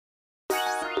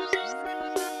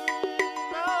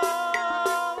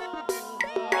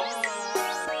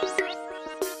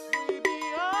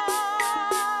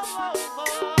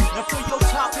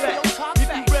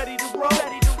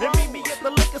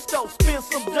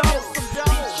some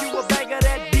dough. Eat you a bag of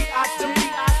that D.I.T.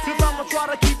 Cause I'ma try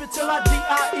to keep it till I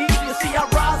D.I.E. You see, I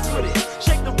rise with it,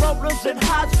 shake the rollers and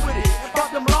highs with it.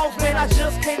 About them laws, man, I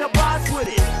just can't abide with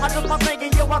it. I took my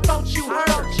thinking, yo, I thought you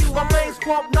heard. My veins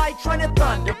pump night, training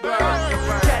Thunderbird.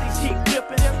 Caddies keep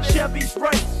dipping, Chevys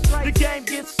race. The game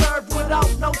gets served without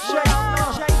no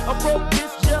chase. A broke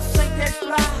bitch just ain't that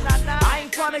fly. I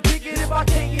ain't tryna kick it if I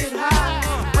can't get high.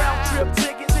 Round trip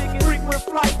tickets, frequent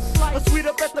flights. A suite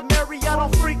up at the Marriott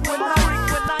on frequent nights.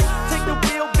 Take the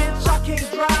wheel, bitch, I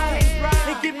can't drive.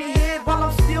 And give me head while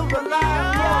I'm still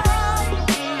alive.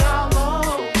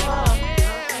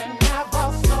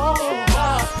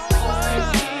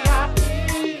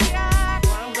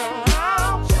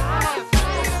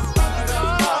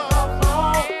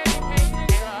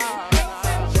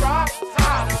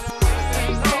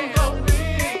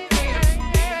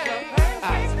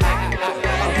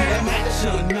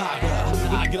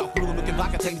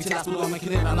 Take me to that school, I'm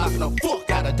making it, I'm knocking the fuck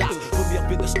out of dots. Put me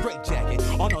up in the straight jacket.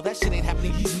 Oh no, that shit ain't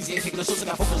happening easy. Ain't taking no shows, I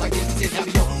got focus like this. Ain't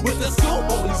having yo with the scope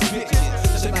on these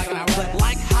bitches. Shit back and I reflect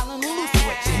like Honolulu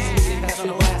switches. Shit back on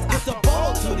the blast, get the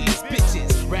ball to these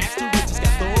bitches. Rags to riches, got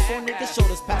the up on niggas'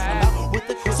 shoulders, passing them out with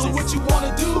the crutches. So what you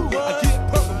wanna do? I get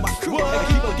purple with my crew and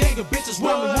keep a gang of bitches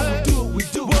rolling. When we do what we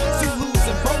do, Zulus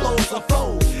and Bolos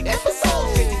unfold.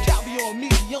 Episodes, take the caviar on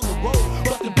me on the road.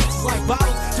 But the bitches like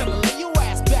bottles, till I lay your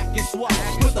ass back and swallow.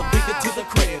 With a finger to the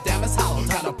crib, damn it's hollow,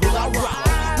 time to pull out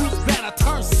round. Bruce Banner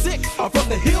turned sick, I'm from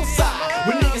the hillside,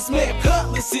 where niggas make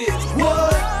cutlasses.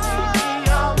 What?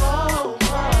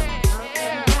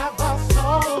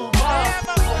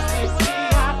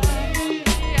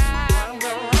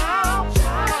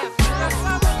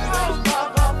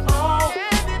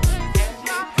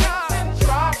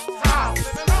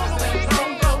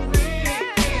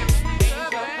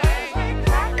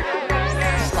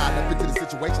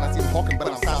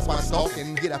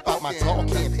 Get up out my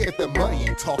talking. If the money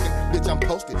ain't talking, bitch, I'm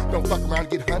posted. Don't fuck around and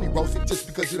get honey roasted just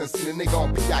because you done seen a nigga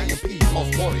on PIMP.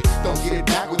 Most wanted. Don't get it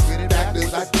backwards with it.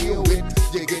 Factors I deal with.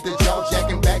 You get the jaw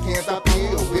jacking backhands I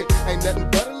peel with. Ain't nothing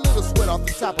but a little sweat off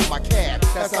the top of my calf.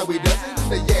 That's how we does it in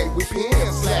the yay. We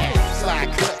pin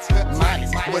slide cuts,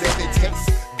 minus whatever it takes.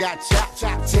 Got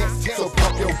chop, text, so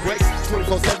pump your brakes.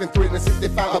 24/7,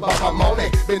 365 about my money.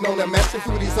 Been on the master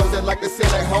through these hoes that like to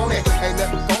sell it honey. Ain't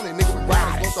nothing phony, nigga, we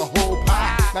ride. Want the whole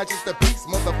pie, not just a piece,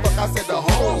 motherfucker, I said the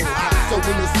whole pie. So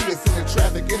when you see us in the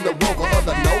traffic, in the Rover or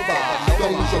the Nova,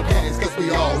 don't lose your panties, cause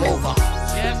we all over.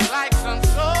 Just like some